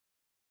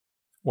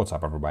What's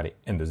up everybody?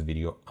 In this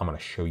video, I'm going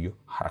to show you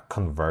how to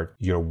convert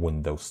your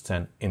Windows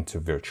 10 into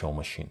virtual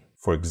machine.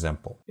 For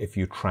example, if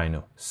you're trying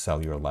to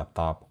sell your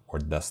laptop or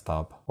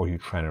desktop, or you're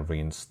trying to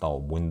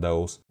reinstall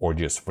Windows or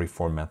just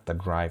reformat the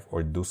drive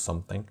or do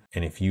something,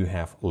 and if you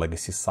have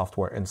legacy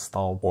software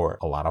installed or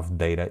a lot of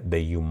data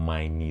that you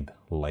might need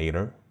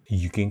later,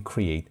 you can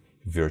create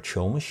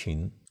virtual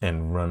machine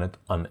and run it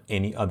on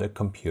any other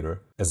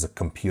computer as a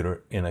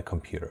computer in a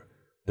computer.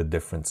 The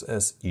difference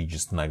is you're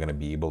just not going to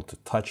be able to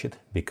touch it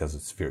because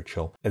it's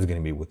virtual. It's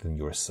going to be within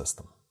your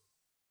system.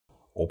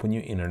 Open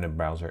your internet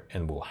browser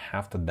and we'll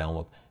have to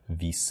download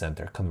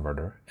vCenter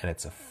Converter, and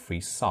it's a free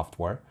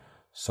software.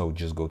 So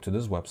just go to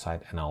this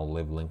website and I'll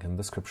leave link in the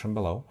description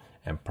below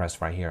and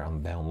press right here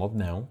on download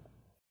now.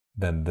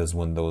 Then this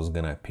window is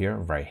going to appear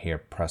right here.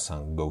 Press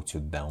on go to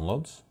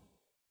downloads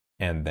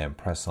and then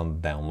press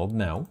on download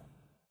now.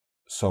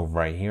 So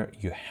right here,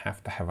 you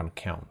have to have an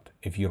account.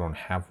 If you don't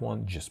have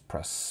one, just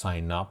press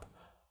sign up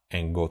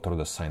and go through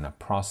the sign up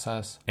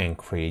process and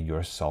create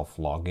yourself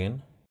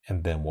login.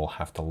 And then we'll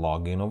have to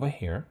log in over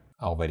here.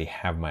 I already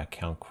have my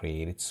account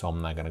created, so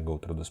I'm not going to go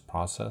through this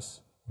process,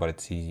 but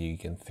it's easy. You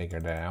can figure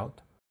that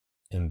out.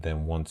 And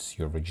then once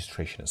your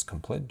registration is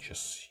complete,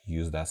 just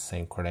use that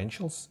same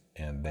credentials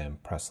and then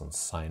press on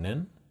sign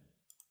in.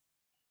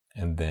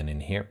 And then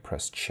in here,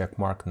 press check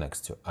mark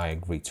next to I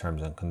agree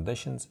terms and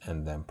conditions,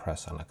 and then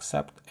press on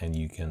accept, and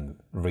you can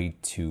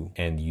read to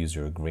end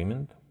user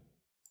agreement.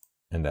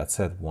 And that's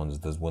it. Once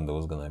this window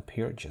is going to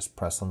appear, just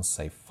press on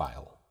save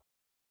file.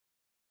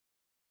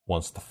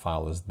 Once the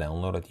file is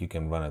downloaded, you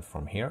can run it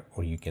from here,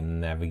 or you can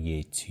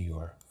navigate to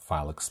your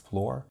file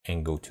explorer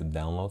and go to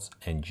downloads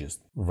and just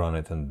run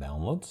it in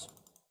downloads.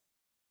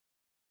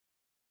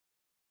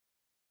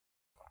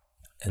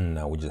 And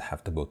now we just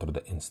have to go through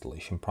the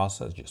installation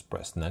process. Just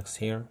press next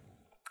here,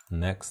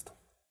 next,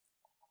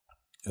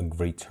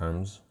 agree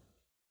terms,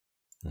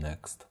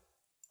 next,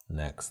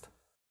 next.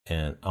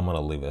 And I'm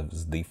gonna leave it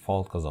as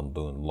default because I'm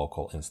doing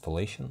local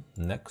installation.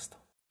 Next,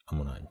 I'm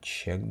gonna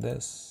uncheck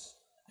this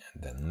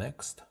and then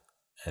next,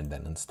 and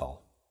then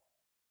install.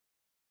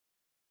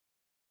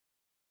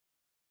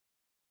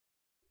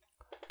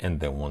 And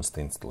then once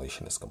the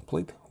installation is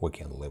complete, we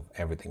can leave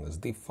everything as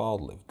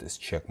default, leave this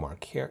check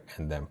mark here,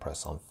 and then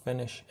press on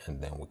finish,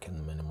 and then we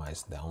can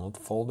minimize download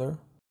folder.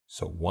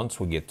 So once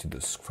we get to the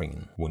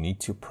screen, we need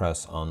to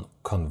press on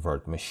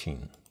convert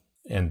machine.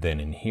 And then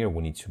in here,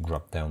 we need to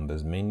drop down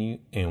this menu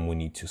and we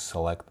need to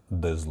select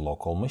this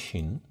local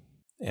machine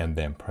and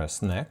then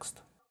press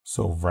next.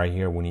 So right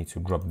here, we need to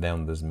drop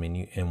down this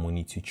menu and we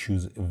need to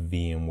choose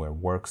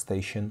VMware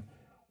Workstation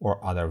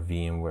or other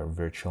VMware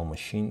virtual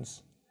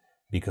machines,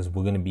 because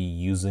we're going to be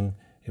using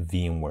a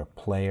VMware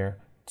Player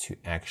to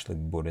actually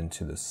boot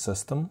into the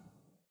system.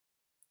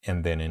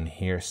 And then in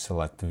here,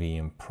 select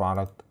VM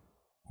product.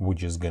 We're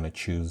just going to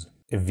choose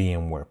a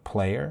VMware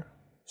Player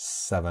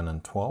 7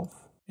 and 12,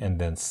 and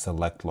then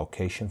select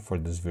location for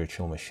this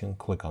virtual machine.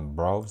 Click on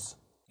browse,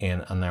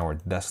 and on our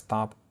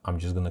desktop, I'm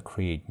just going to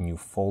create new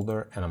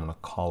folder and I'm going to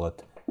call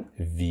it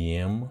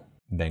VM.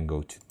 Then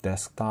go to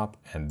desktop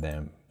and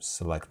then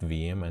select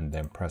VM and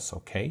then press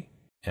OK,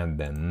 and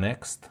then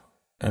next.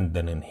 And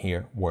then in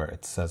here where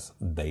it says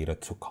data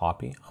to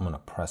copy, I'm going to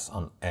press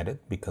on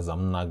edit because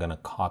I'm not going to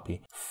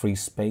copy free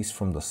space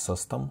from the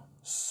system.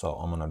 So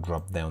I'm going to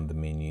drop down the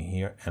menu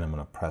here and I'm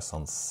going to press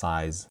on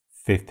size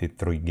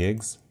 53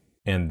 gigs.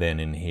 And then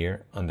in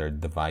here under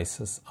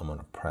devices, I'm going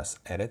to press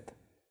edit.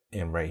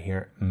 And right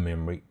here,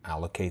 memory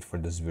allocate for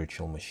this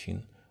virtual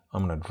machine,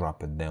 I'm going to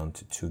drop it down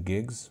to 2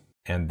 gigs.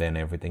 And then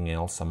everything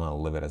else, I'm going to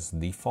leave it as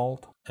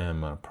default. And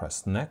I'm going to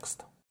press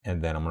next.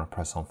 And then I'm going to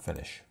press on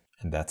finish.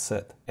 And that's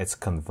it. It's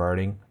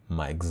converting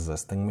my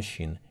existing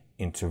machine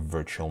into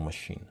virtual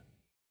machine.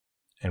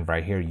 And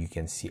right here, you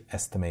can see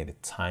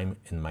estimated time.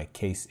 In my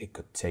case, it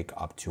could take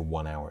up to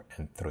 1 hour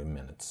and 3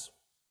 minutes.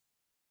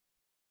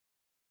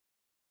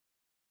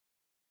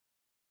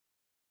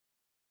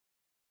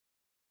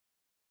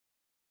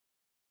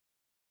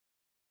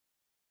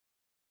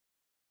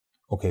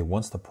 Okay,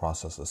 once the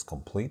process is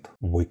complete,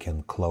 we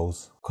can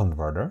close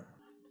Converter.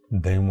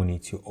 Then we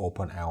need to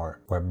open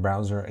our web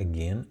browser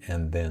again,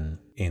 and then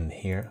in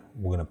here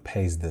we're going to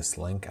paste this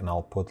link, and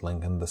I'll put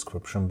link in the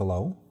description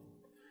below.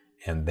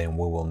 And then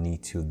we will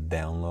need to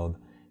download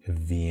a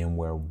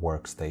VMware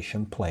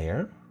Workstation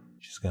Player.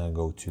 Just going to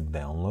go to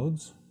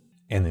downloads,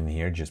 and in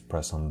here just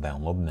press on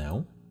download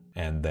now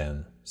and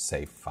then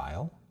save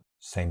file.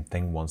 Same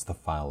thing, once the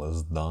file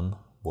is done,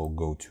 we'll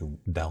go to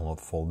download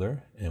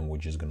folder and we're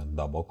just going to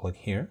double click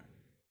here.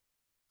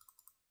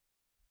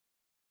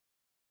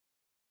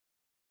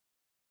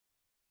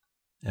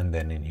 And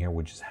then in here,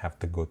 we just have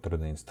to go through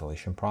the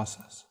installation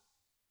process.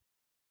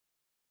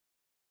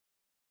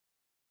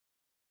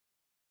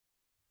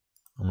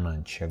 I'm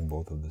going to uncheck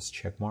both of these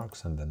check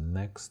marks and then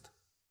next,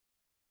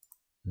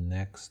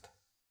 next,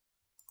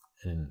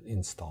 and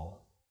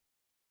install.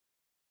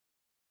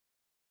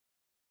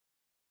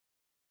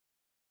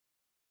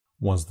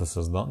 Once this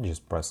is done,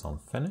 just press on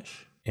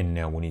finish. And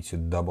now we need to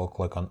double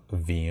click on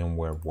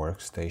VMware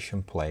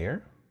Workstation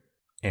Player.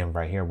 And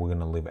right here, we're going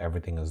to leave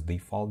everything as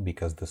default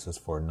because this is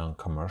for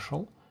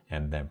non-commercial,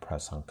 and then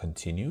press on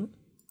continue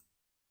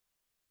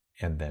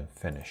and then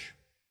finish.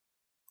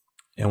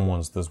 And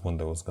once this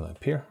window is going to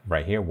appear,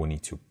 right here, we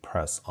need to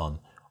press on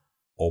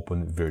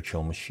open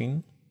virtual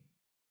machine.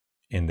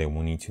 And then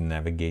we need to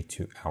navigate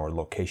to our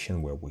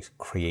location where we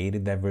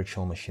created that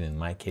virtual machine. In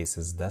my case,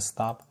 it's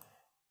desktop,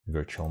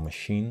 virtual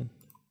machine,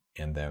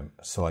 and then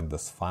select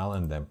this file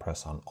and then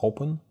press on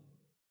open.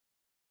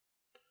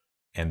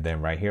 And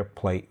then right here,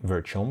 play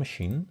virtual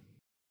machine.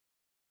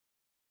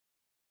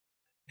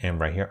 And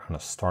right here on a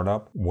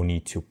startup, we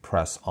need to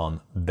press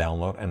on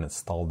download and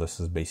install. This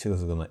is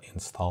basically going to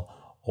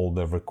install all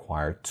the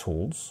required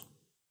tools.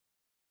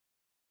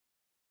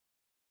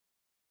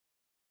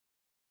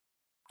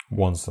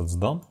 Once it's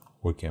done,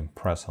 we can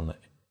press on the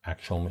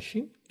actual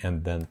machine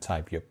and then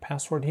type your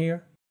password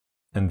here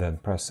and then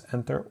press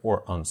enter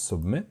or on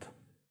submit.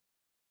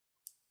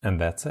 And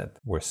that's it.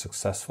 We're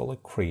successfully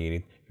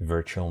created a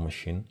virtual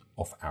machine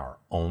of our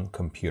own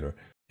computer.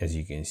 As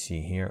you can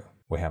see here,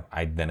 we have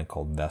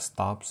identical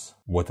desktops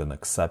with an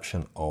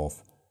exception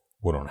of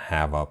we don't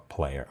have a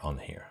player on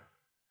here.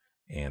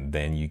 And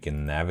then you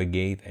can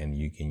navigate and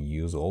you can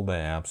use all the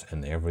apps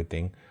and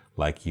everything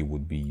like you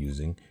would be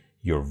using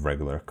your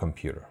regular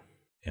computer.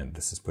 And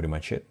this is pretty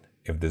much it.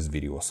 If this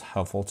video was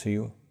helpful to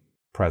you,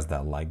 press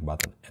that like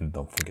button and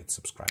don't forget to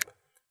subscribe.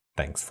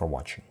 Thanks for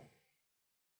watching.